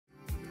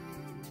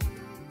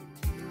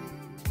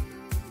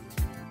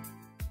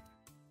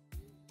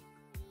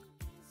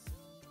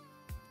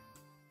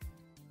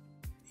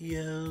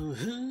Yo,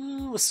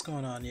 what's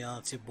going on, y'all?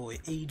 It's your boy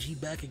AG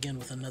back again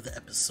with another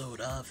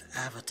episode of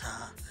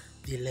Avatar,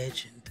 The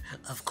Legend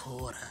of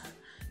Korra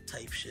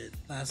type shit.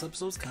 Last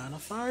episode's kind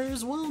of fire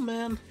as well,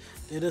 man.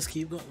 They just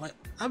keep going. Like,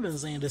 I've been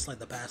saying this like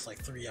the past like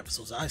 3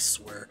 episodes, I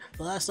swear.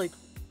 The last like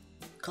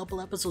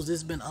couple episodes,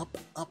 it's been up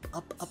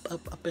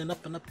and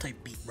up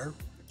type beat, bro.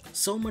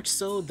 So much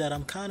so that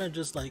I'm kind of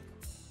just like,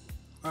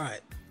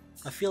 alright,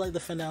 I feel like the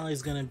finale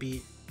is gonna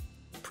be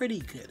pretty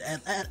good,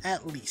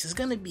 at least it's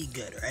gonna be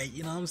good, right?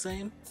 You know what I'm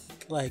saying?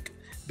 Like,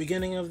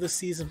 beginning of the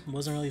season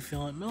wasn't really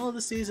feeling it. Middle of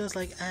the season it's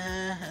like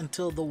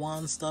until the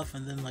wand stuff,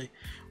 and then like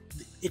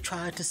it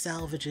tried to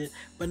salvage it,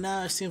 but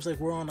now it seems like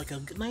we're on like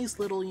a nice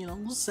little, you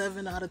know,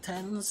 7 out of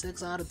 10,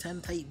 6 out of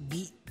 10 type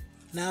beat.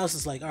 Now it's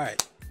just like,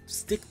 alright,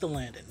 stick the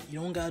landing.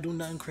 You don't gotta do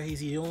nothing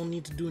crazy. You don't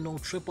need to do no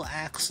triple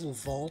axle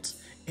vault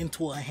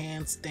into a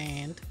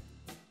handstand.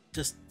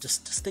 Just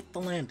stick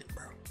the landing,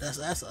 bro.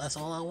 That's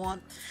all I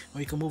want. And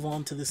we can move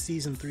on to the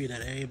season 3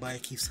 that everybody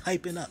keeps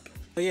hyping up.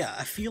 But yeah,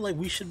 I feel like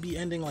we should be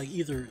ending like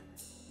either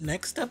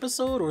next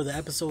episode or the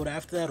episode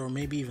after that, or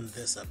maybe even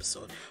this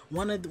episode.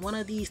 One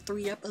of these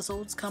 3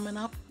 episodes coming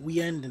up, we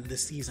end in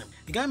this season.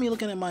 It got me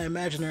looking at my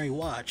imaginary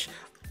watch,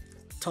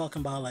 talking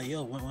about like,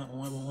 yo,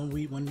 when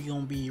we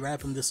gonna be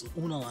wrapping this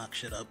Unalatte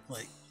shit up?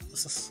 Like,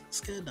 let's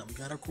get it done. We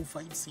got our cool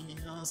fight scene. You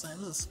know what I'm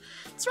saying? Let's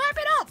wrap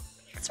it up.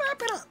 Let's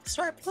wrap it up.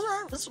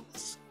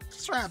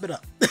 Let's wrap it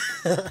up.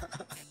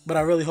 But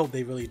I really hope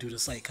they really do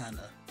this, like, kind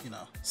of, you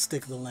know,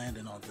 stick the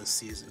landing on this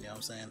season, you know what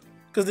I'm saying?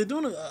 Because they're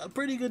doing a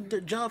pretty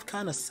good job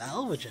kind of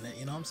salvaging it,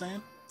 you know what I'm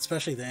saying?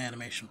 Especially the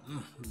animation.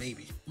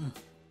 Baby.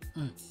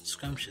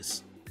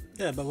 Scrumptious.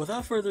 Yeah, but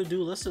without further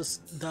ado, let's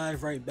just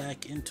dive right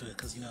back into it,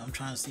 because, you know, I'm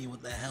trying to see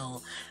what the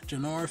hell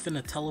Jinora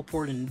finna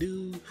teleport and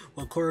do,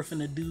 what Korra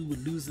finna do with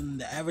losing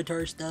the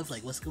Avatar stuff,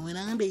 like, what's going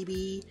on,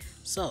 baby?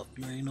 So,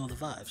 you already know the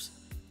vibes.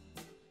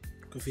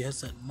 Goofy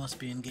headset must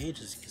be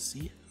engaged, as you can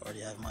see. I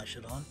already have my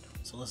shit on.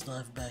 So let's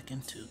dive back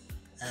into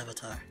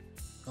Avatar,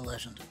 The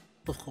Legend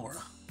of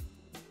Korra.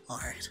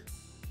 Alright.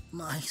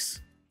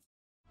 Nice.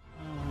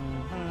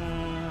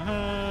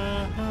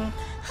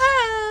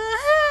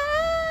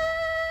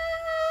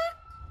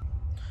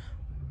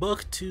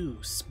 Book 2,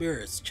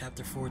 Spirits,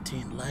 Chapter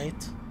 14,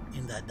 Light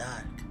in the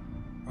Dark.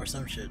 Or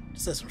some shit. It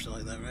says some shit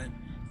like that, right?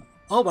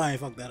 Oh, but I ain't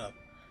fucked that up.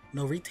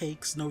 No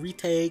retakes, no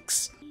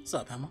retakes. What's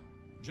up, Emma?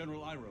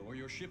 General Iroh, are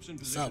your ships in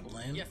position? What's up,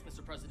 Blaine? Yes,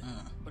 Mr. President.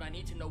 But I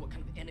need to know what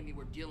kind of enemy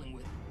we're dealing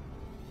with.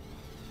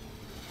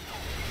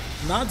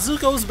 Not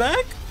Zuko's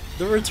back?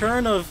 The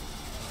return of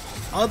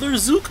other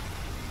Zook?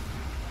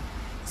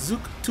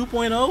 Zook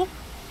 2.0?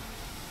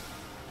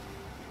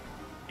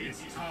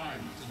 It's time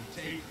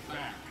to take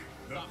back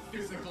the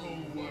physical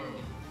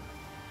world.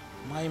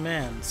 My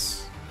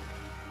mans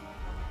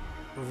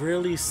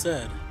really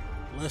said,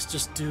 let's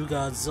just do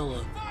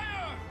Godzilla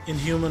in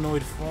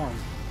humanoid form.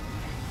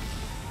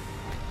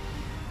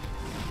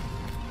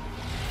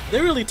 They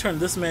really turned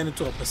this man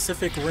into a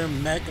Pacific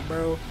Rim mech,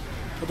 bro.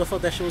 What the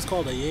fuck that shit was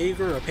called? A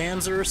Jaeger? A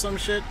Panzer or some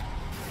shit?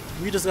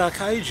 We just got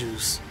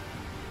kaijus.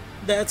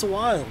 That's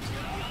wild.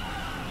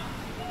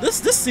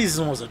 This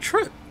season was a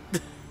trip.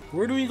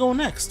 Where do we go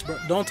next? Bro,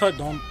 don't touch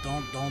Aang.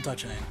 Don't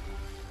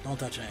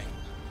touch Aang.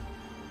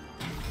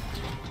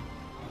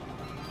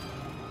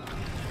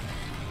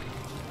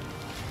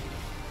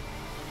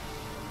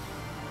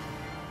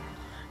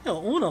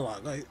 Yo,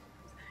 Unalatte, like,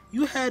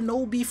 you had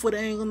no beef with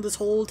Aang this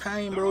whole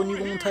time, bro, and you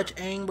gonna touch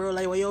Aang, bro?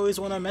 Like, why you always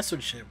wanna mess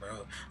with shit,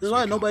 bro? This is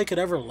why nobody could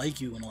ever like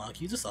you,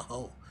 Unalatte. You just a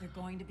hoe. They're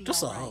going to be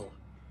just a all right. hoe.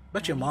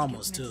 Bet your mom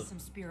was too. Some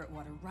spirit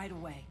water right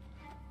away.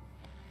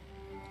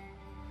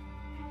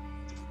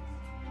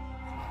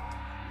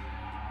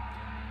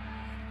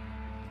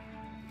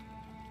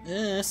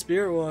 Yeah,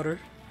 spirit water.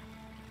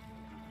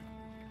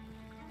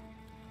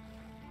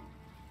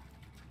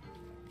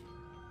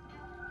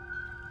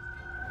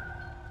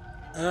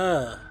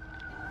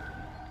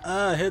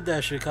 Hit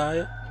that shit,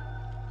 Kaya.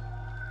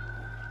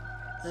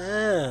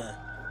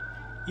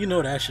 You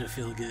know that shit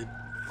feel good.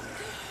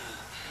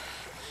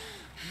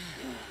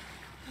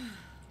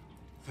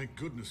 Thank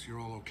goodness you're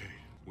all okay.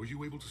 Were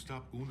you able to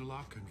stop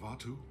Unalatte and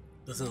Vaatu?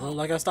 Does it look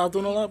like I stopped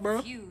doing a lot,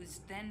 bro?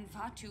 Fused, then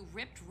Vaatu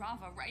ripped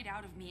Rava right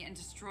out of me and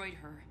destroyed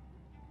her.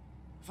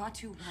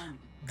 Vaatu won.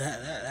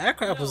 That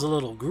crap was a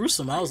little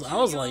gruesome. I was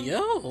like,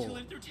 yo,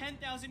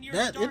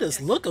 that it just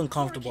look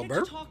uncomfortable,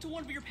 bro. Talk to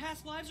one of your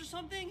past lives or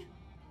something?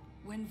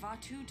 When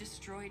Vaatu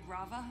destroyed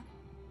Rava,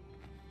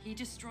 he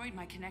destroyed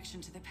my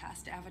connection to the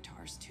past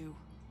avatars too.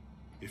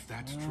 If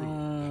that's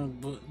true,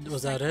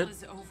 was that it?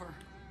 Was over.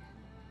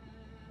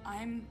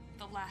 I'm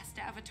the last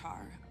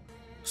avatar.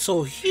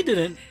 So he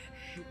didn't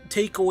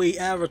take away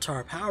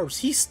avatar powers.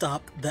 He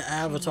stopped the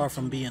avatar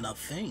from being a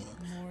thing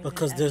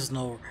because there's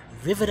no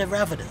Rivida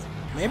Ravida.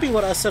 Maybe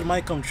what I said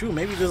might come true.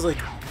 Maybe there's like,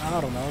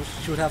 I don't know,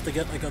 she would have to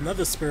get like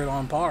another spirit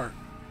on par.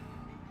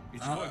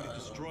 it's going to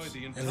destroy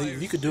the entire And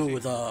if you could do it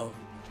with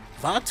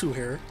Vaatu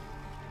here,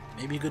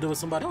 maybe you could do it with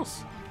somebody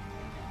else.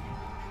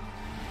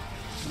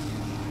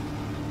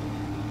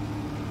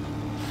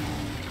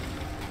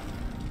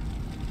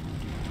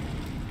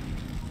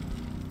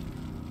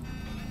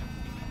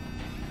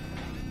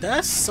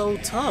 That's so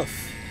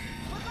tough.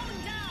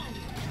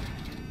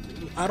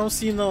 I don't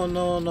see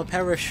no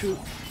parachute.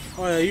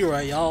 Oh yeah, you're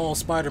right. Y'all all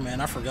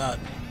Spider-Man. I forgot.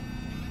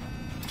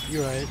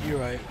 You're right. You're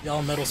right.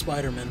 Y'all metal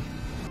Spider-Man.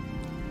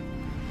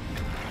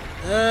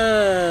 You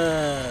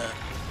know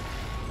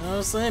what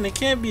I'm saying? It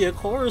can't be a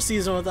Korra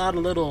season without a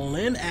little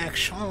Lin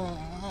action.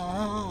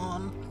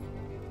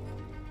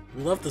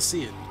 We love to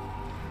see it.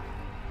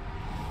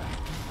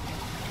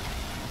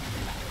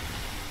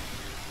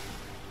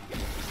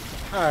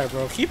 Alright,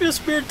 bro. Keep your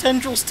spirit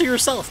tendrils to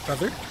yourself,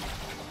 brother.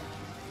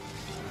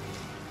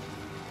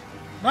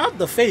 Not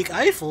the fake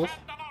Eiffel.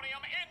 Pandemonium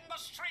in the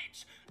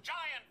streets.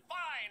 Giant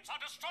vines are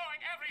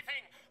destroying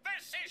everything.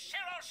 This is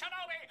Shiro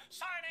Shinobi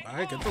signing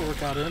Alright, get the off.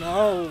 workout in.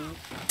 Oh.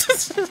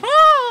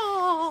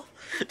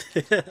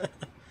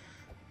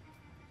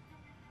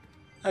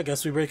 I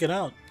guess we break it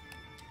out.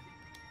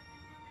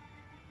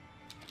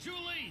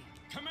 Julie,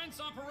 commence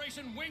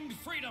Operation Winged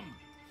Freedom.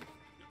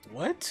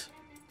 What?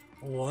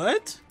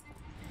 What?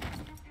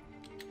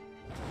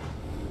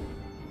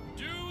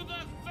 Do the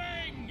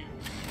thing.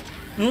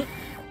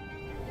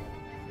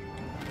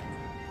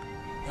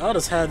 Y'all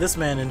just had this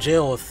man in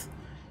jail with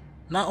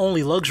not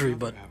only luxury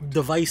but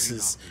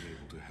devices. May not be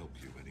able to help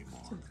you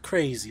anymore,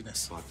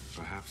 Craziness. but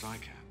perhaps I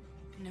can.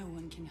 No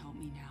one can help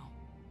me now.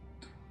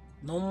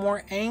 No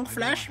more Aang I know I haven't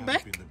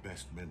flashback? been the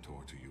best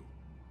mentor to you,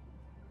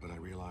 but I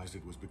realized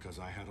it was because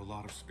I had a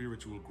lot of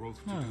spiritual growth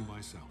to do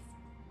myself.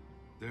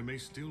 There may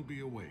still be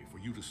a way for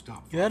you to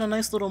stop. You had a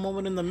nice little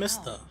moment in the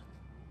mist though.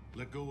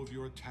 Let go of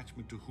your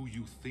attachment to who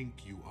you think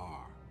you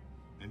are,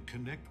 and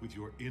connect with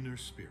your inner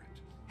spirit.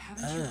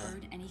 Haven't you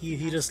heard anything?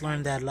 He else just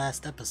learned yet? that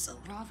last episode.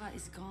 Rava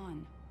is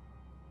gone.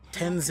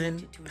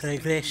 Tenzin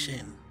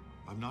regression.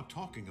 I'm not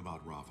talking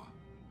about Rava.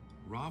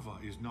 Rava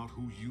is not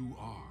who you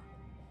are.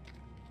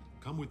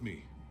 Come with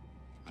me.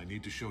 I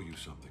need to show you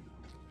something.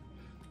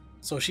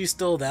 So she's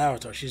still the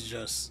Avatar. She's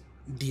just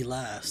the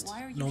last.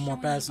 Why are you No more showing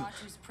me passing.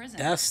 Batu's prison?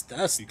 That's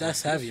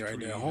Because heavy this right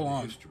tree there. had Hold a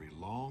on. history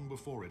long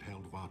before it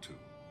held Vatu.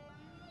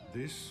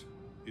 This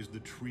is the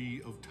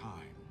Tree of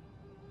Time,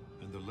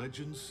 and the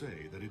legends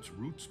say that its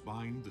roots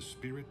bind the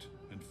spirit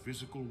and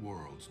physical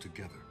worlds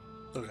together.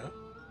 Okay.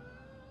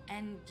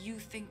 And you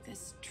think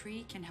this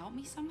tree can help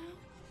me somehow?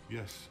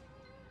 Yes,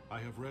 I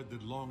have read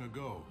that long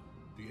ago,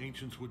 the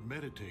ancients would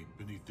meditate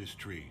beneath this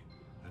tree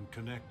and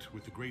connect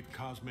with the great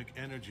cosmic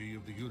energy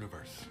of the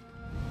universe.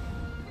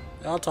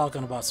 Y'all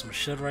talking about some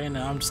shit right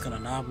now. I'm just gonna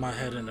nod my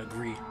head and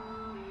agree.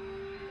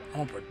 I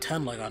don't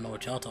pretend like I know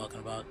what y'all talking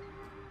about.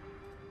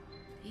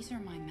 These are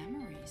my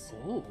memories.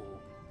 Ooh.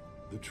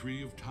 The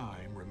Tree of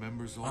Time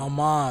remembers all.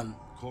 Aman,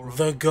 Korra,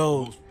 the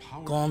GOAT, most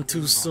powerful gone too thing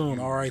about soon, you is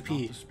not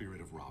R.I.P. the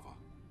spirit of Rava,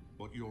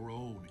 but your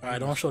own. Alright, inner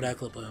don't show that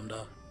spirit. clip of him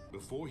though.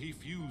 Before he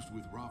fused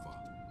with Rava,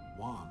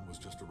 Wan was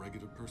just a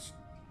regular person.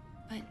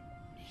 But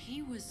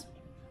he was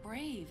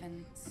brave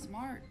and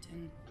smart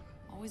and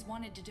always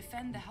wanted to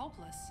defend the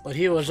helpless. But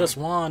he was just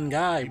one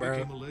guy, He bro.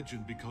 became a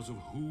legend because of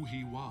who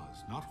he was,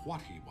 not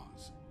what he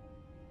was.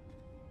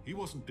 He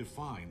wasn't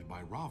defined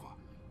by Rava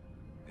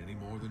any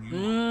more than you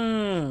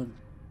are.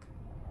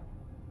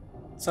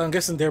 So I'm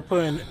guessing they're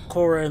putting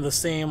Korra in the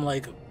same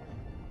like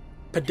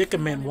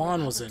predicament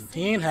Wan was in.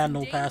 He ain't had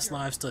no past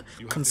lives to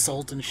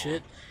consult and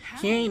shit.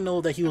 He ain't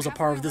know that he was a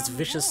part of this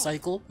vicious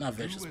cycle. Not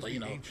vicious, but you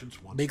know,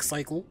 big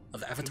cycle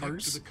of Connect to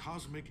avatars. the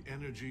cosmic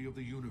energy of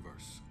the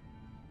universe.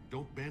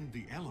 Don't bend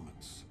the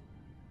elements,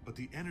 but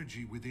the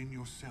energy within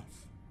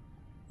yourself.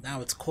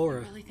 Now it's You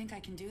Korra, really think I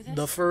can do this?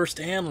 the first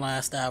and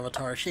last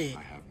avatar. Shit.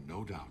 I have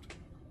no doubt.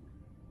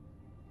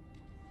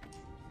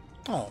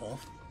 Oh,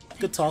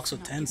 good talks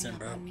with Not giving Tenzin, up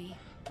bro. on me.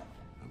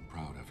 I'm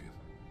proud of you.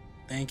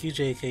 Thank you,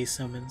 J.K.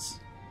 Simmons.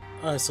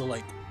 Alright, so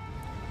like,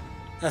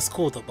 that's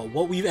cool though. But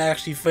what we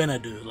actually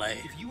finna do, like,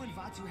 If you and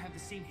Vatu have the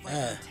same fight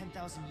Yeah. for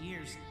 10,000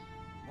 years,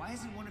 why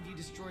hasn't one of you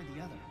destroyed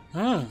the other?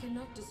 I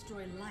cannot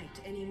destroy light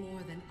any more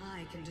than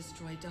I can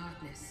destroy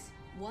darkness.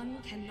 One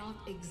cannot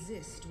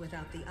exist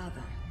without the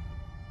other.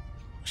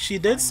 she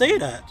did say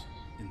that.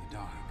 In the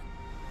dark.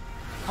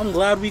 I'm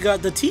glad we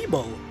got the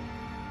T-Bow,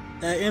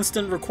 that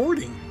instant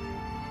recording.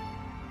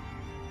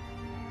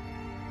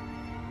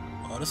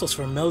 Oh, this was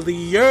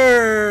familiar.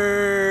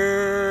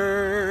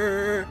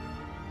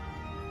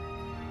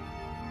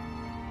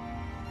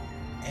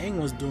 Aang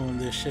was doing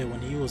this shit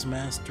when he was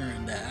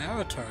mastering the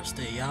Avatar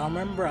state. Y'all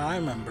remember? I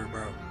remember,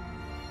 bro.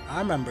 I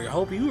remember. I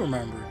hope you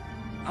remember.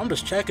 I'm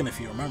just checking if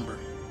you remember.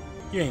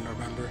 You ain't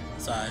remember.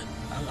 It's alright.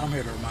 I'm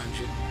here to remind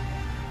you.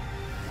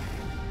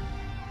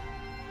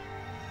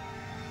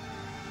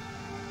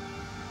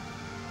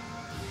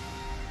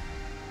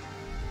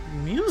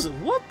 Music?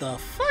 What the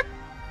fuck?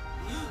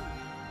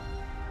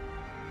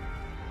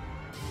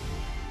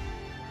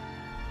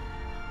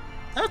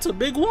 That's a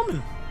big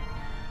woman.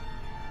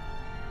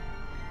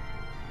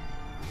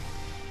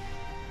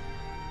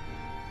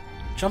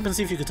 Jump and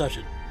see if you can touch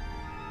it.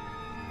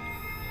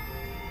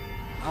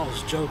 I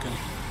was joking.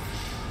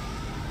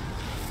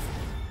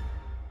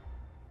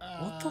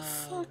 What the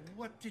fuck?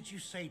 What did you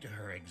say to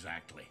her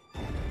exactly?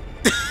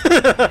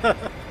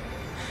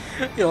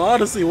 Yo,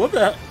 honestly, what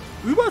the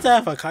We about to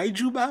have a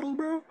kaiju battle,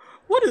 bro?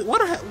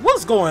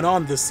 What's going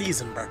on this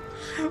season, bro?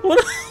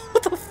 What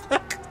the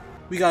fuck?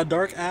 We got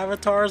dark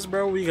avatars,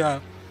 bro. We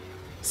got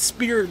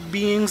spirit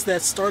beings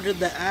that started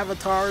the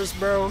avatars,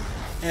 bro.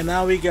 And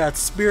now we got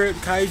spirit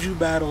kaiju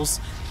battles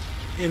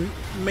in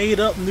made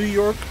up New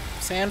York,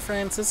 San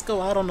Francisco.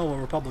 I don't know what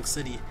Republic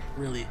City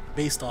really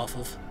based off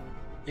of.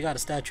 They got a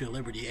Statue of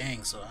Liberty,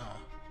 Aang, so I don't know.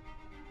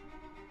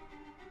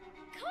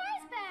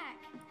 Korra's back!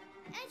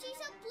 And she's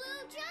a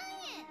blue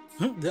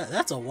giant!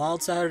 That's a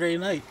wild Saturday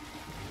night.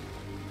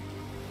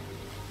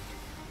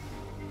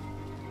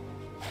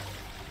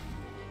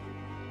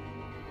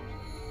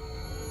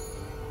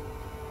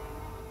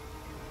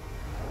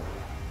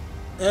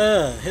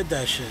 Hit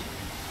that shit.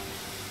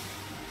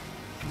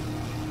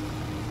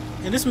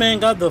 And this man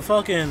got the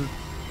fucking...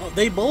 Oh,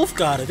 they both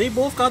got it. They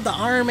both got the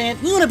Iron Man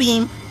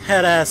Unibeam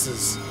head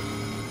asses.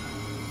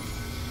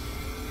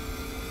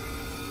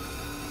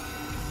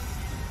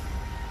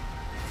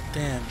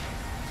 Damn.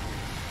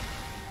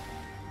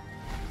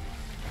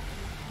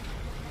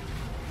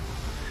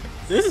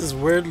 This is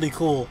weirdly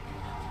cool.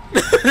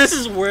 This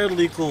is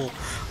weirdly cool.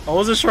 I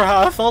wasn't sure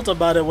how I felt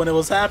about it when it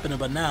was happening,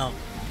 but now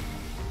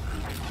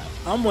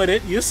I'm with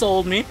it. You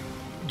sold me.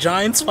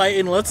 Giants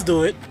fighting, let's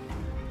do it.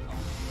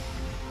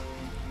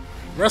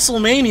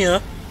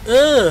 WrestleMania.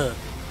 Ugh.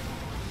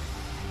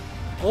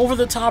 Over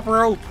the top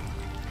rope.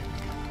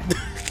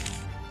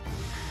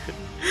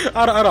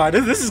 I don't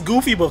know. This is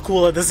goofy but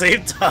cool at the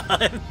same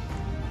time.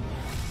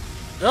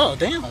 Oh,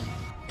 damn.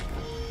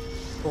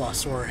 Oh, I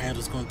saw her hand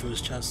was going through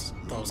his chest.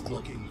 That was close.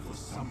 Looking for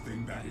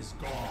something that is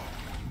gone.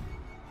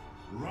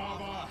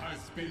 Rava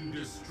has been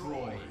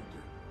destroyed.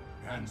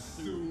 And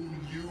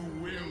soon you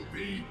will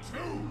be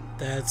too.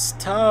 That's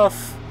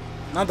tough.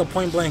 Not the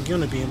point blank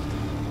Unibeam.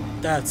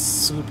 That's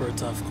super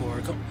tough,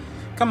 Korra.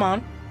 Come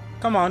on.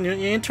 Come on. You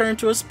ain't turned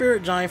into a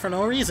spirit giant for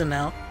no reason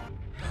now.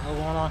 What's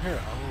going on here?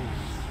 Oh.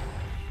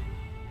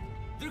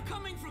 They're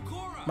coming for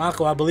Korra.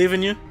 Mako, I believe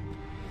in you.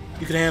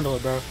 You can handle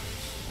it, bro.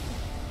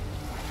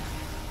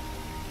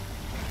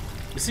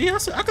 You see,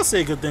 I can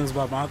say good things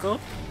about Mako.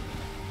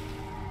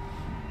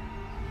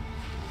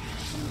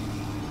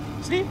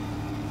 See?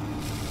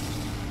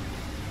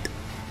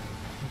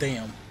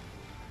 Damn.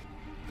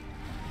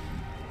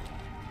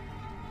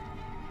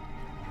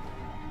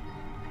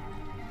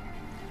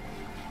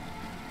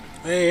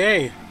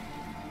 Hey.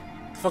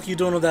 The fuck you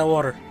doing with that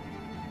water?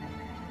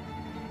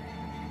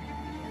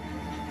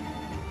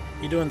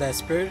 You doing that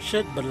spirit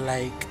shit, but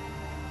like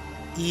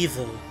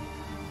evil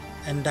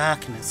and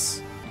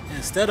darkness.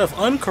 Instead of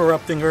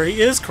uncorrupting her,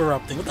 he is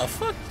corrupting. What the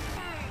fuck?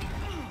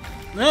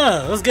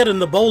 Yeah, let's get in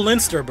the Bo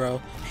Linster,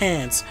 bro.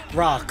 Hands,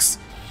 rocks.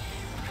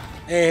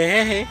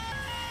 Hey.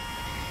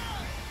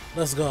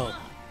 Let's go.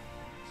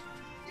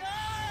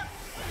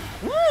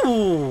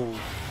 Woo!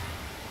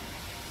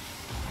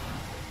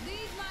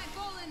 Leave my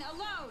Bolin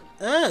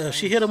alone.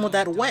 She hit him with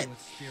that wet.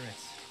 Eska,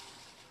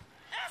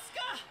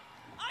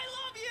 I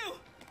love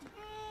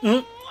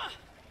you.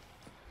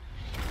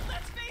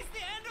 Let's face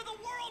the end of the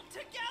world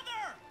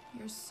together.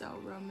 You're so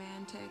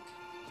romantic.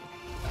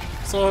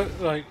 So,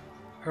 like,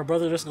 her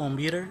brother just gonna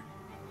beat her?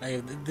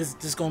 Like,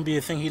 this gonna be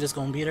a thing? He just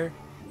gonna beat her?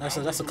 That's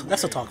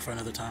a talk for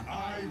another time.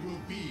 I will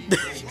be the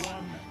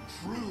one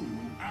true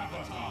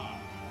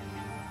avatar.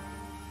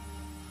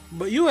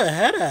 But you a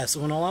head ass,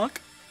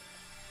 Unalatte.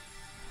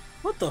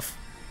 What the f...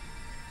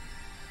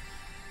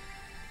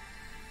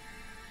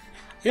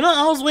 You know,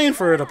 I was waiting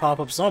for her to pop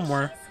up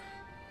somewhere.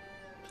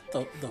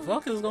 The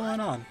fuck is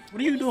going on?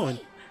 What are you doing?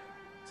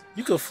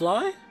 You could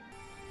fly?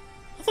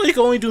 I thought you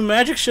could only do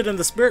magic shit in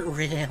the spirit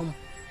realm.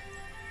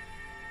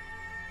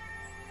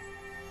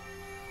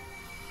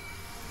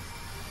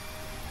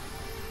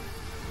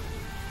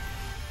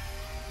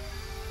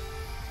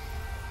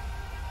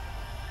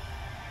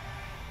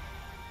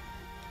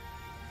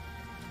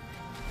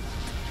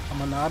 I'm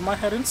gonna nod my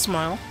head and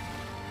smile.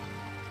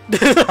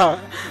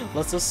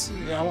 Let's just...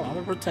 Yeah, I'm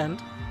gonna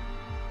pretend.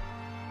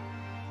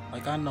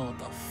 Like I know what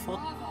the fuck.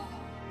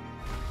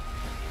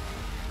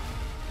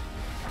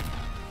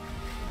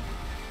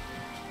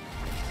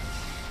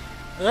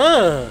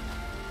 Ugh!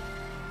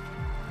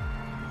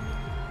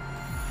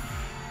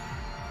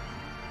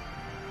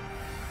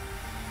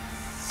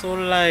 So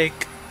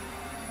like...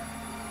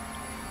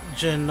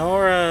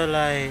 Genora,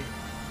 like...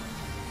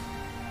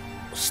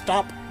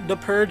 Stop the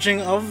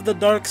purging of the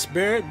dark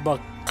spirit,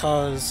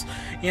 because...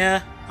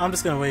 Yeah, I'm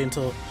just gonna wait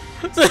until...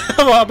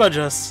 I'ma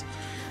just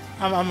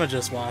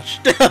watch.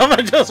 I'ma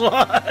just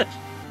watch.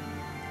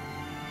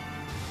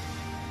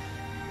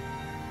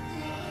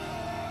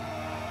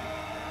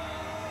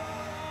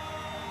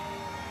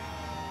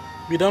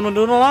 We done with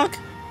Unalatte?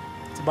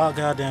 It's about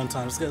goddamn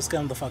time. Let's get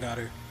him the fuck out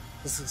of here.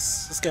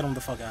 Let's get him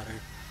the fuck out of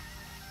here.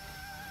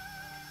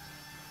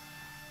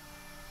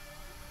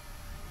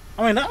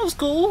 I mean, that was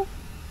cool.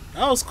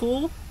 That was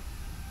cool.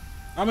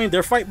 I mean,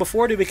 their fight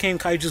before they became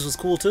kaijus was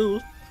cool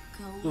too.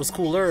 It was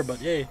cooler,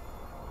 but yeah.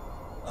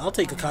 I'll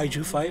take a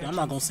kaiju fight. I'm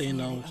not gonna say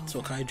no to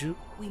a kaiju.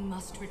 We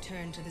must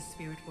return to the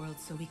spirit world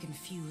so we can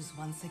fuse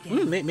once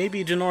again.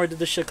 Maybe Jinora did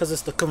this shit because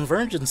it's the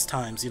convergence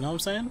times. You know what I'm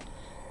saying?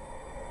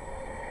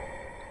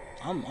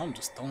 I'm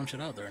just throwing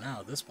shit out there now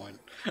at this point.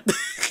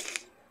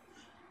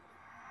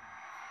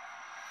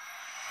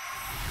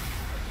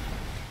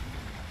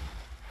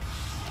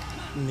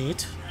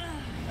 Neat.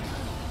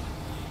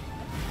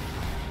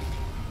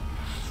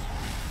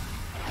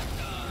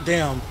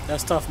 Damn,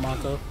 that's tough,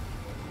 Mako.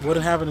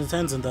 Wouldn't happen to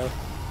Tenzin though.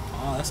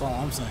 Oh, that's all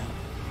I'm saying.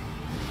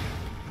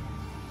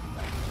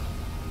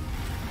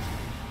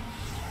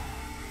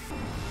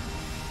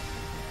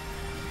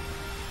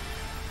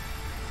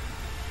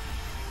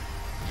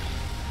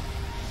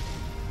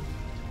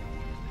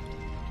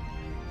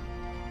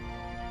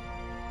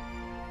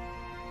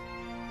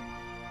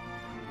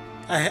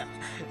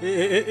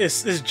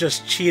 It's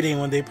just cheating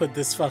when they put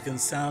this fucking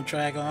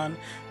soundtrack on.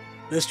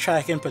 This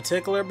track in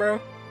particular, bro.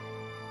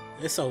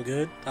 It's so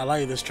good. I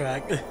like this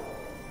track.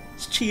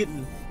 It's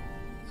cheating.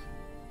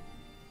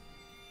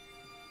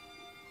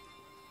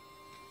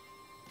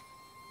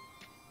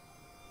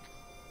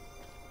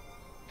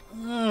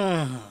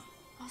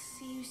 I'll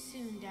see you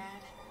soon, Dad.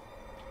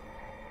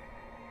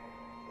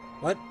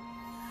 What?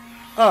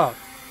 Oh,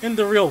 in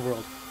the real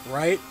world,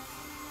 right?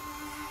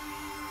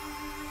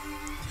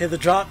 Hit the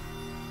drop.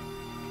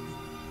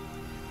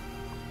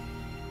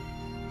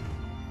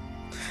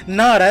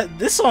 Nah,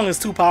 this song is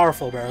too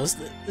powerful, bro.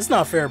 It's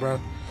not fair, bro.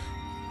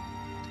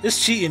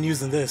 It's cheating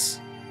using this.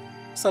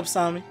 What's up,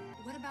 Sami?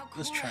 What about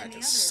This Korra track and the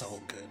is others?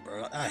 so good,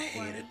 bro. I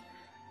hate it.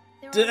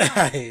 They're all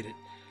I right. hate it.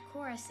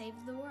 Korra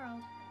saved the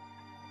world.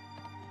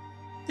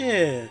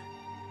 Yeah.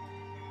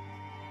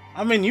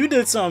 I mean, you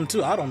did something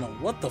too. I don't know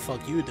what the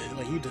fuck you did.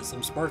 Like, you did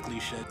some sparkly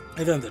shit.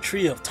 And then the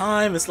Tree of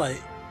Time, it's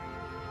like,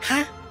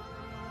 huh?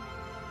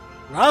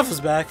 Rafa's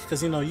back,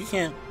 because, you know, you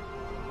can't,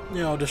 you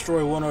know,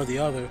 destroy one or the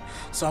other.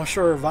 So I'm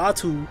sure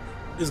Vaatu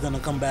is going to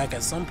come back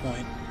at some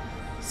point.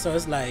 So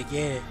it's like,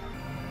 yeah.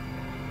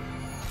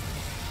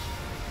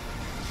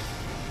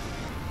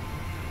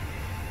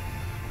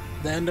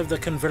 The end of the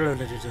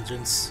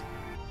convergence.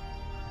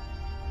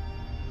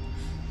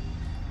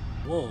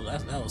 Whoa,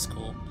 that was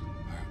cool.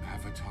 Our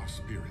avatar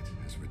spirit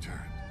has returned.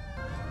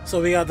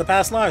 So we got the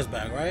past lives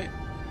back, right?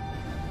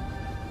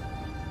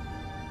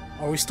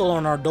 Or are we still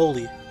on our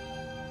dolly?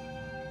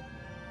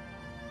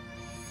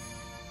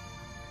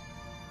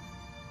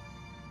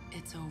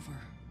 It's over.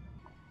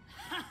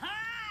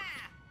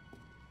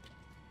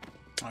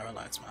 Alright,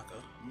 relax, Mako.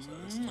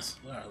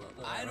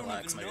 I don't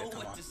Relax, even know nigga, come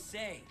what on. to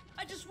say.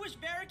 I just wish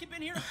Barrick had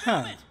been here to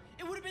film it.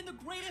 It would have been the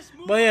greatest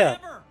movie But yeah,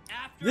 ever.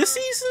 After this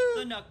season,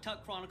 the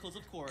Nuktuk Chronicles,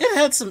 of course. it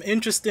had some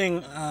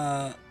interesting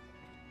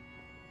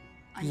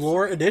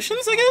lore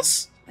additions, I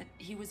guess, But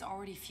he was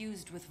already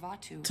fused with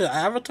Vaatu. to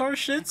Avatar I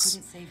shits.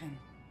 couldn't save him.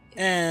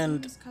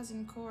 And His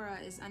cousin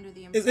Korra is under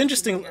the it's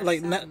interesting,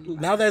 like,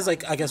 now that it's,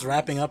 like, I guess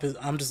wrapping up,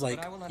 I'm just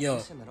like,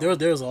 yo,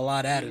 there's a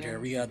lot added here.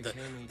 We got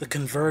the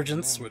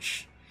convergence,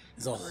 which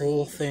is a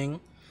whole thing.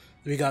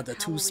 We got the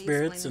two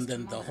spirits, and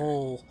then the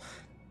whole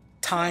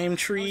time I was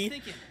tree.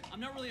 thinking, I'm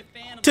not really a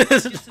fan of the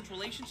long-distance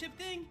relationship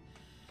thing.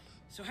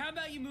 So how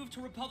about you move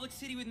to Republic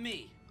City with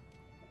me?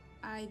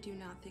 I do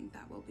not think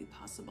that will be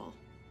possible.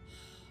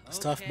 It's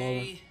tough,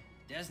 Bolin.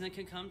 Desna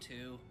can come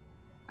too.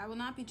 I will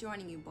not be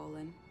joining you,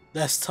 Bolin.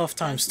 That's tough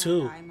times Desna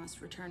two. and I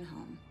must return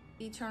home.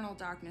 Eternal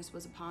darkness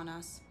was upon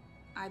us.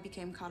 I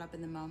became caught up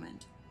in the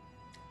moment.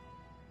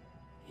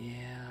 Yeah.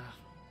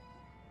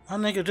 My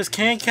nigga just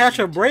can't catch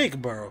a break,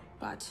 bro.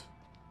 But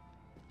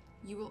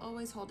you will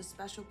always hold a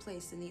special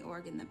place in the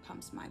organ that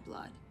pumps my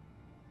blood.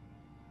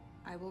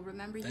 I will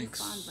remember Thanks.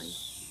 you fondly,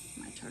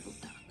 my turtle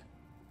duck.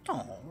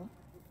 Oh,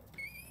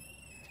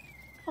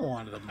 I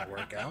wanted them to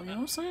work out, you know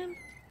what I'm saying?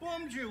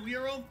 Bonjour,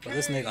 you're okay. But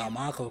this nigga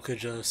Mako could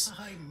just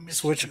I missed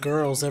switch you,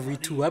 girls every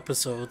buddy. 2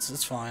 episodes.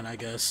 It's fine, I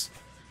guess.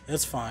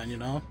 It's fine, you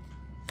know?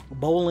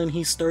 Bolin,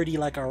 he's sturdy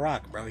like a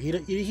rock, bro. He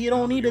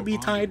don't need to be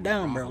tied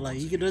down, bro. Like,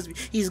 he could just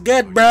he's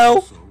good,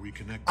 bro.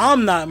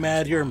 I'm not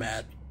mad, you're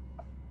mad.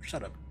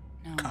 Shut up.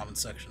 No. Comment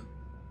section.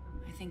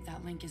 I think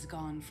that link is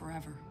gone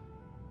forever.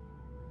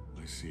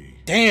 I see.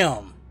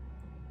 Damn.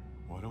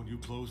 Why don't you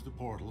close the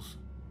portals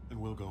and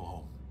we'll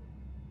go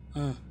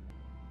home?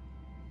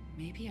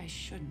 Maybe I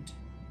shouldn't.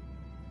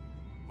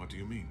 What do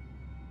you mean?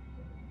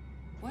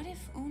 What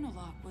if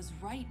Unalatte was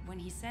right when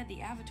he said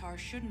the Avatar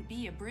shouldn't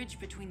be a bridge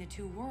between the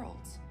two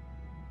worlds?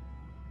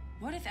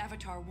 What if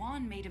Avatar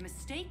 1 made a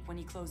mistake when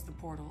he closed the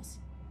portals?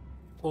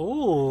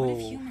 What if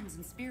Oh. humans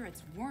and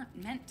spirits weren't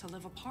meant to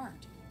live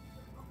apart?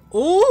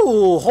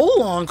 Oh,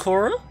 hold on,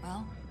 Korra.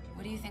 Well,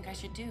 what do you think I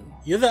should do?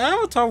 You're the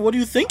Avatar. What do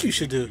you think you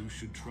should do? You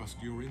should trust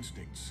your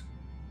instincts.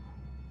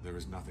 There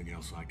is nothing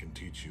else I can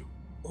teach you.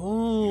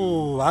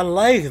 Oh, I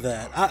like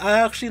that. I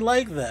actually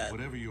like that.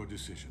 Whatever your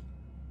decision,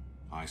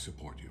 I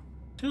support you.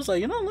 She was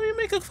like, you know, let me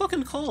make a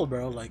fucking call,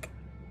 bro. Like,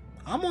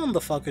 I'm on the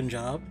fucking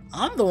job.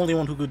 I'm the only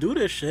one who could do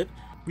this shit.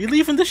 We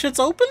leaving this shit's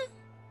open?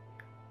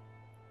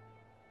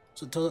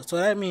 So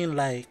that mean,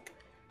 like...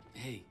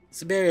 Hey,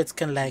 spirits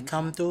can like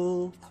come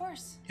through, Of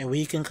course. and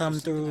we can come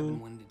Something I've been through.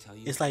 wanting to tell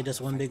you It's like about just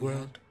the one fight big we had.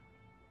 world.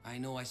 I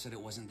know I said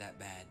it wasn't that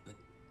bad, but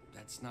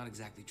that's not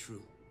exactly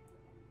true.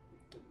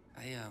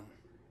 I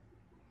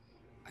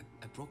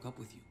broke up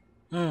with you.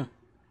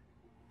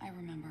 I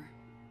remember.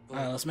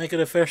 Alright, let's make it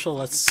official. You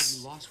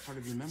Let's lost part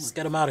of your memory.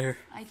 get him out of here.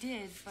 I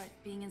did, but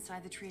being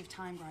inside the Tree of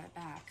Time brought it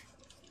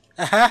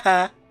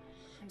back.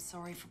 I'm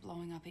sorry for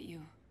blowing up at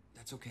you.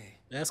 That's okay.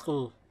 That's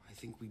cool. I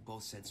think we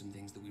both said some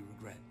things that we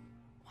regret.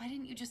 Why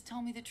didn't you just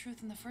tell me the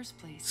truth in the first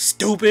place? I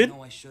Stupid.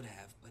 know I should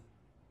have, but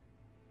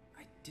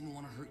I didn't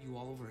want to hurt you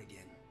all over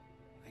again.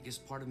 I guess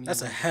part of me.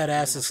 That's a wanted to head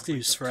ass feel like a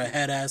excuse for a breakup too.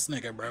 head ass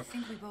nigga, bro. I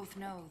think we both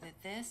know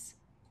that this,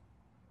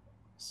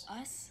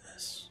 us,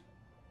 Yes.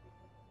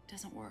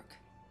 doesn't work.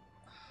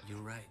 You're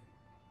right.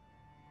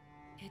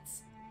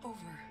 It's over.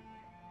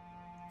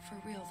 For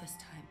real this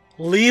time.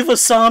 Leave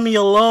Asami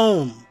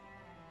alone.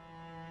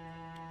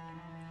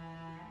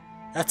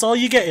 That's all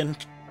you getting.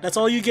 That's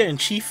all you getting,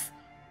 Chief.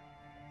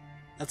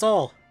 That's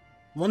all.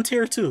 1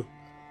 tear, 2.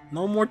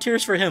 No more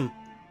tears for him.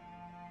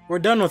 We're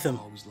done with him.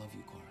 I'll always love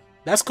you, Korra.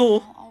 That's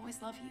cool. I'll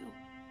always love you.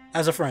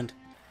 As a friend.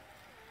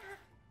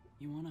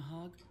 You want a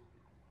hug?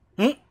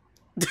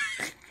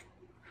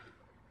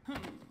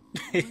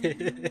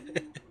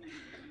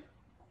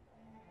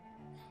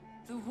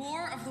 The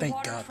war of the Thank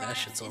water God that tribes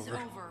shit's is over.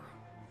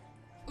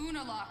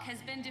 Unalatte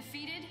has been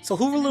defeated. So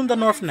who will and rule the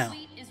North now?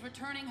 Fleet is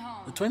returning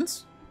home. The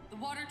twins? The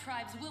water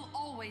tribes will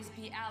always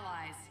be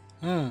allies.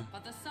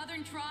 But the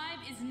southern tribe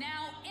is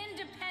now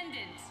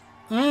independent.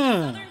 The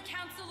Southern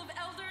Council of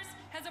Elders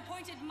has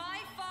appointed my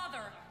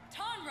father,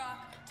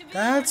 Tonrock, to be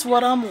That's your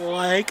what next I'm leader.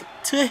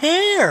 like to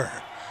hear.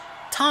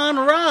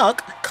 Tonrock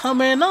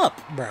coming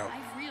up, bro.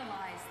 I've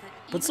realized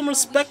that Put some even though we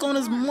respect should on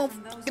his learn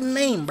from motherfucking those who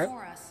name, came bro.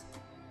 before us,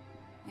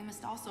 we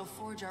must also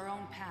forge our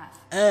own path.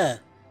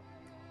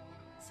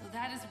 So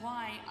that is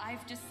why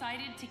I've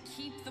decided to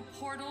keep the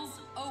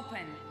portals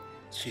open.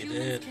 She Humans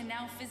did. can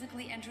now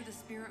physically enter the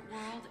spirit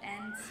world,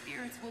 and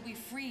spirits will be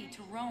free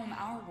to roam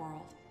our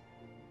world.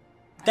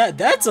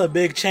 That's a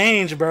big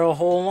change, bro.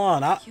 Hold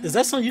on. Is Humans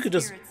that something you and could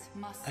just... spirits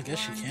must I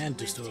guess you learn can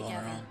to just do live it on her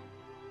together. own.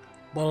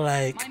 But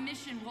like... My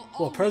mission will Well,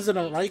 always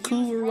President be to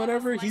Raikou use or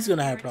whatever, Ra's he's light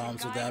gonna have spirit to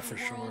problems with guide that the for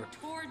sure. world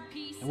toward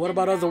peace And what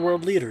about other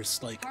world balance. leaders?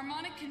 Like...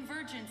 Harmonic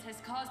convergence has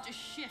caused a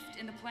shift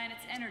in the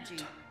planet's energy.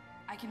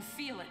 I can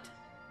feel it.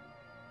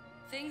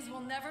 Things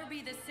will never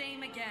be the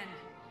same again.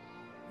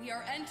 We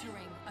are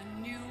entering a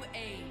new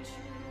age.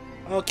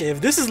 Okay,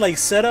 if this is like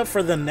set up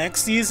for the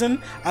next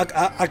season,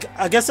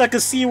 I guess I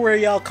could see where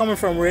y'all coming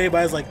from, where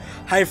everybody's like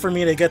hyped for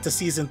me to get to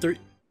season 3.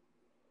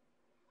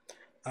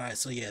 Alright,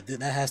 so yeah,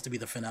 that has to be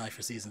the finale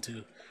for season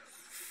 2.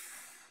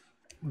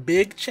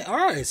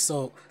 Alright,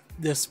 so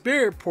the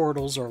spirit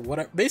portals or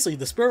whatever, basically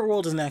the spirit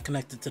world is now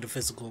connected to the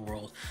physical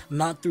world,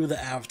 not through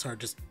the avatar,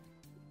 just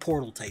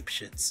portal type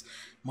shits.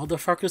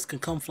 Motherfuckers can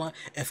come fly.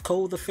 If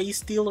Cole the face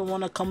stealer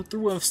wanna come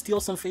through and steal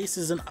some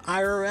faces in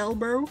IRL,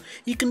 bro,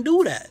 he can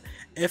do that.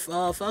 If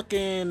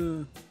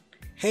fucking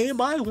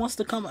Heybei wants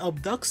to come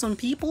abduct some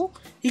people,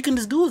 he can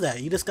just do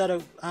that. You just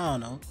gotta, I don't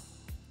know,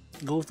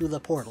 go through the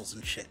portals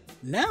and shit.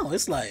 Now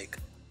it's like,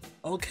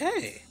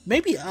 okay,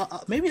 maybe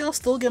I'll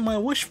still get my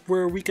wish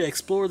where we could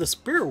explore the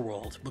spirit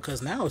world,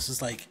 because now it's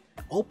just like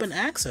open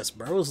access,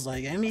 bro. It's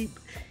like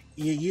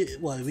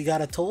what, we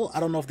got a toll?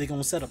 I don't know if they're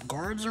gonna set up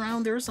guards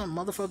around there or something.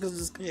 Motherfuckers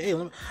just, hey,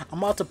 I'm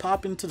about to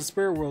pop into the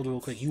spirit world real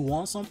quick. You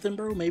want something,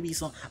 bro? Maybe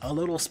a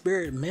little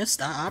spirit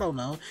mist? I don't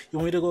know. You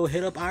want me to go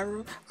hit up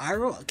Iroh?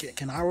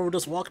 Can Iroh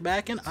just walk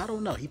back in? I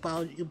don't know. He'll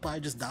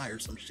probably just die or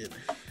some shit.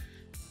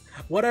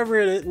 Whatever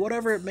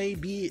it may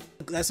be,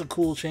 that's a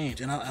cool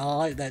change, and I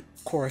like that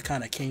Korra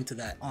kind of came to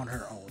that on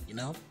her own. You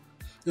know,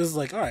 this is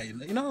like, all right,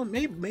 you know,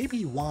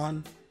 maybe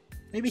Wan.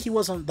 Maybe he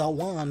wasn't the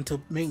one to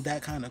make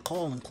that kind of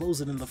call and close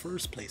it in the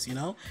first place, you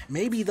know?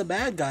 Maybe the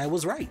bad guy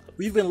was right.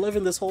 We've been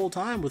living this whole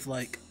time with,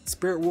 like,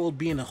 Spirit World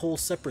being a whole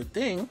separate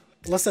thing.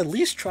 Let's at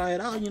least try it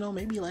out, you know,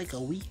 maybe like a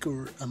week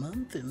or a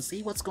month and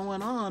see what's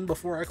going on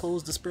before I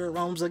close the Spirit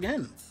Realms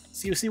again.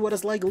 See what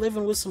it's like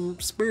living with some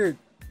spirit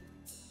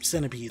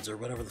centipedes or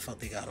whatever the fuck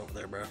they got over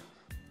there, bro.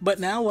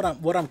 But now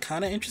what I'm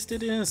kind of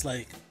interested in is,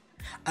 like,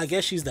 I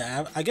guess she's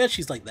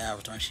like the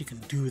Avatar and she can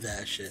do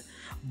that shit.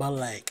 But,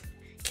 like,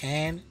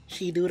 can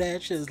she do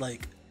that shit? It's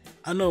like,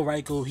 I know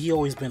Raikou, he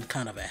always been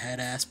kind of a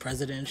head-ass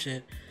president and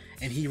shit,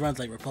 and he runs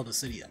like Republic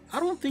City. I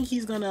don't think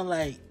he's gonna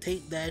like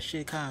take that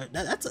shit kind of,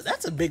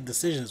 that's a big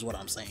decision is what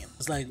I'm saying.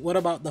 It's like, what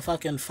about the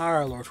fucking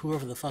Fire Lord,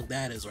 whoever the fuck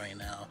that is right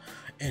now,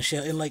 and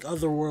shit, and like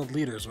other world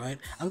leaders, right?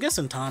 I'm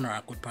guessing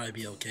Tonrock would probably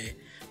be okay,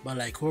 but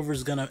like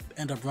whoever's gonna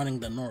end up running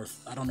the North,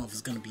 I don't know if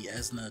it's gonna be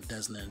Esna,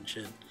 Desna and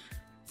shit.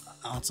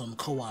 On some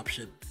co-op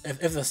shit.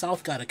 If the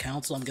South got a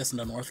council, I'm guessing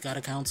the North got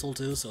a council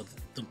too, so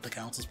the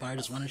council's probably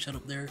just running shit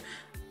up there.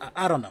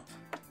 I don't know.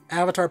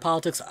 Avatar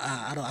politics,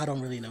 I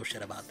don't really know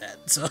shit about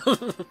that. So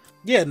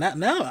yeah,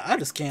 now I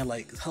just can't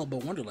like help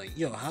but wonder, like,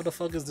 yo, how the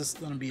fuck is this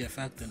gonna be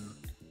affecting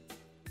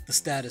the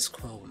status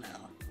quo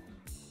now?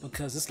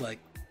 Because it's like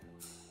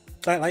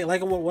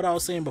what I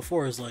was saying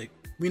before is like,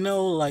 we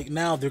know like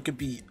now there could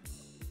be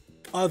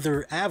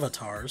other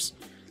avatars,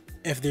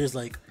 if there's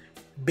like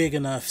big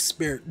enough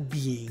spirit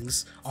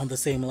beings on the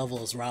same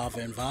level as Rava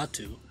and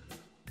Vaatu,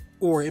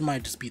 or it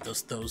might just be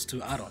those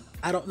two. I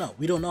don't know.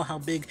 We don't know how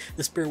big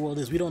the spirit world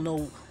is. We don't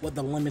know what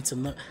the limits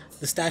and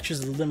the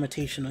statutes of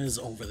limitation is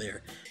over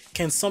there.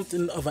 Can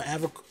something of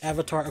an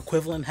avatar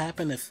equivalent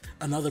happen if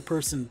another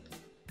person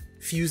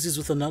fuses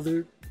with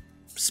another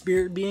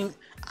spirit being?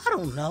 I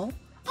don't know.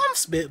 I'm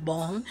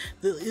spitballing.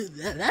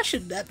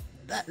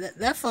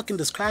 That fucking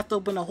just cracked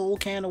open a whole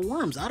can of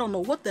worms. I don't know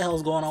what the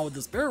hell's going on with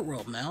the spirit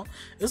world now.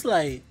 It's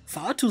like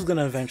Fatu's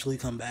gonna eventually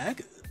come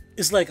back.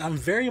 It's like I'm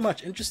very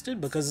much interested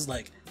because it's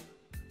like,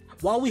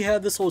 while we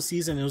had this whole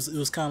season, it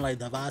was kind of like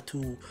the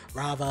Vaatu,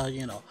 Rava,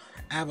 you know,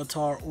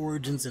 Avatar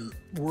origins and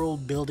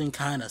world building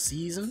kind of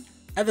season.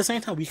 At the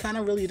same time, we kind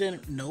of really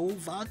didn't know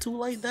Vaatu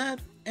like that.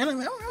 And I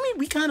mean,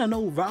 we kind of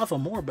know Rava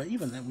more, but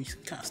even then, we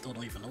kind of still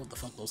don't even know what the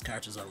fuck those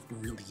characters are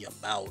really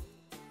about.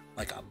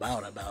 Like,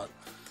 about.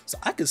 So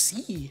I could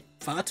see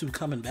Vaatu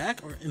coming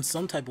back or in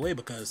some type of way,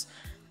 because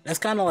that's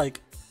kind of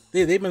like,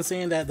 they've been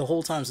saying that the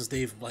whole time since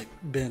they've like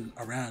been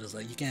around. It's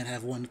like, you can't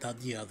have one without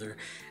the other.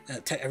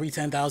 Every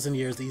 10,000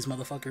 years, these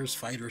motherfuckers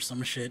fight or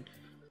some shit.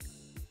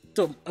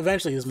 So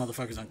eventually, these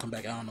motherfuckers gonna come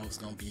back. I don't know if it's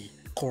gonna be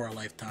Korra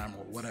lifetime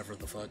or whatever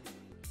the fuck.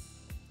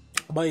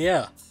 But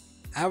yeah,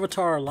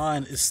 Avatar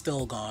line is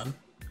still gone.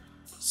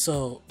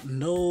 So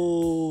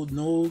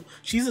no,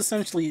 she's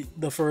essentially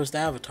the first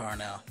Avatar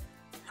now.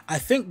 I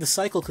think the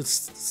cycle could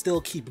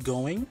still keep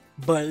going,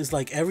 but it's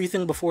like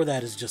everything before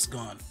that is just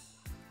gone.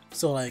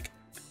 So like,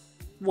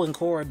 when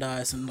Korra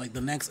dies and like the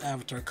next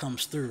Avatar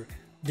comes through,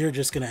 they're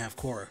just gonna have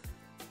Korra.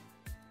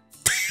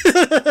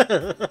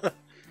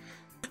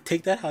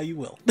 Take that how you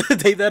will.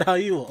 Take that how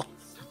you will.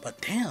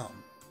 But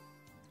damn.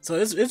 So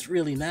it's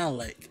really now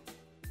like,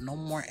 no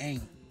more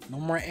Aang. No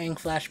more Aang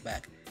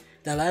flashback.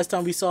 That last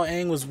time we saw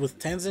Aang was with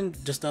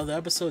Tenzin, just the other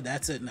episode.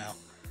 That's it now.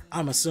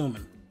 I'm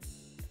assuming.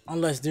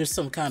 Unless there's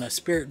some kind of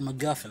spirit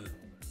MacGuffin.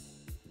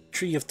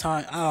 Tree of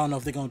Time. I don't know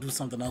if they're gonna do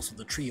something else with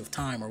the Tree of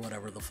Time or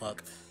whatever the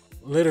fuck.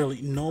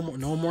 Literally, no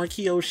more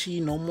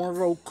Kyoshi, no more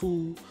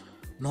Roku,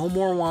 no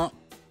more Wamp.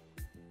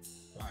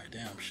 Alright,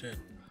 damn shit.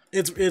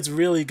 It's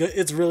really good.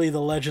 It's really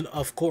the Legend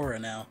of Korra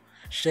now.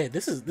 Shit,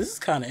 this is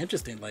kind of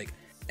interesting. Like,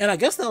 and I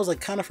guess that was like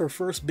kind of her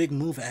first big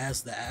move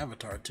as the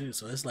Avatar too.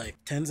 So it's like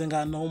Tenzin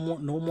got no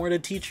more to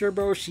teach her,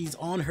 bro. She's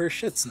on her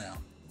shits now.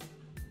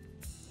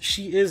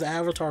 She is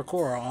Avatar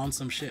Korra on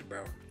some shit,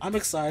 bro. I'm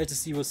excited to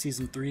see what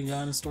season 3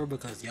 got in store,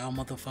 because y'all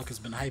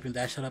motherfuckers been hyping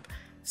that shit up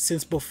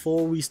since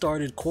before we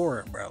started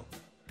Korra, bro.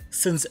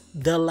 Since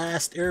the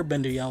last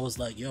Airbender, y'all was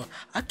like, yo,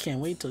 I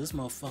can't wait till this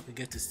motherfucker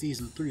gets to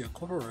season 3 of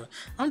Korra.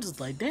 I'm just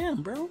like,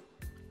 damn, bro.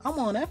 I'm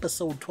on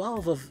episode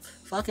 12 of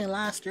fucking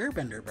Last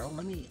Airbender, bro.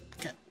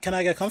 Can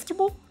I get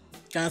comfortable?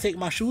 Can I take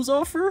my shoes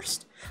off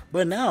first?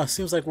 But now it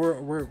seems like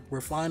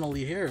we're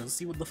finally here. Let's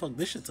see what the fuck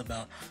this shit's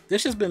about.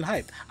 This shit's been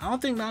hyped. I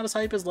don't think not as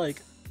hype as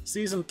like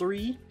season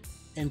 3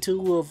 and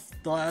 2 of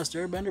The Last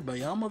Airbender, but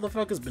y'all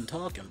motherfuckers been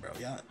talking, bro.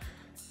 Y'all,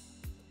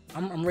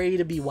 I'm ready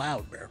to be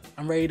wowed, bro.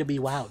 I'm ready to be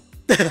wowed.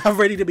 I'm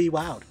ready to be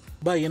wowed.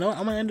 But you know what?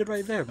 I'm gonna end it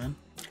right there, man.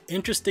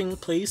 Interesting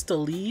place to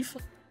leave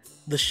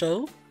the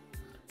show.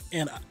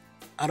 And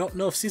I don't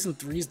know if season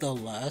 3 is the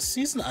last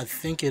season. I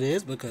think it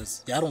is,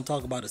 because y'all don't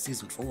talk about it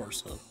season 4,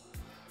 so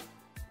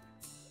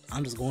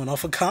I'm just going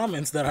off of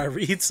comments that I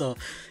read. So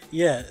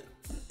yeah,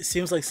 it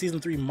seems like season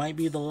 3 might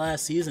be the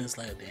last season. It's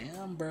like,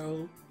 damn,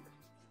 bro.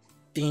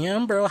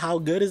 Damn, bro, how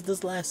good is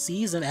this last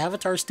season?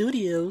 Avatar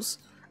Studios,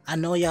 I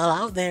know y'all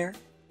out there.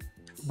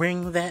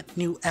 Bring that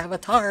new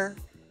Avatar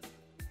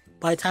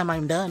by the time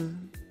I'm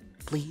done,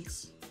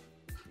 please.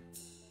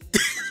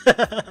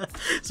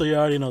 So you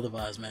already know the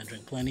vibes, man.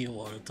 Drink plenty of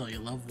water, tell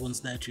your loved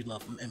ones that you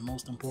love them, and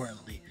most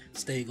importantly,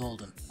 stay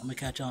golden. I'm gonna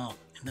catch y'all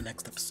in the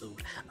next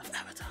episode of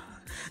Avatar,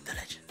 The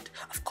Legend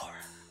of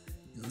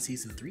Korra. In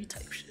season 3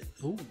 type shit.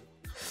 Ooh.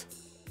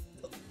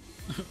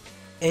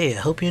 Hey, I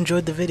hope you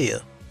enjoyed the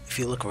video. If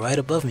you look right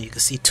above me, you can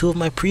see 2 of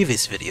my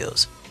previous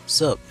videos.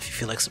 So, if you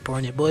feel like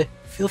supporting your boy,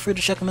 feel free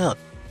to check them out.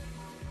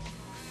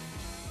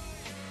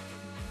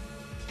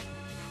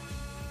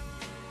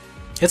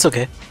 It's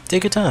okay,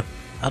 take your time.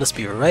 I'll just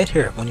be right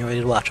here when you're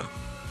ready to watch them.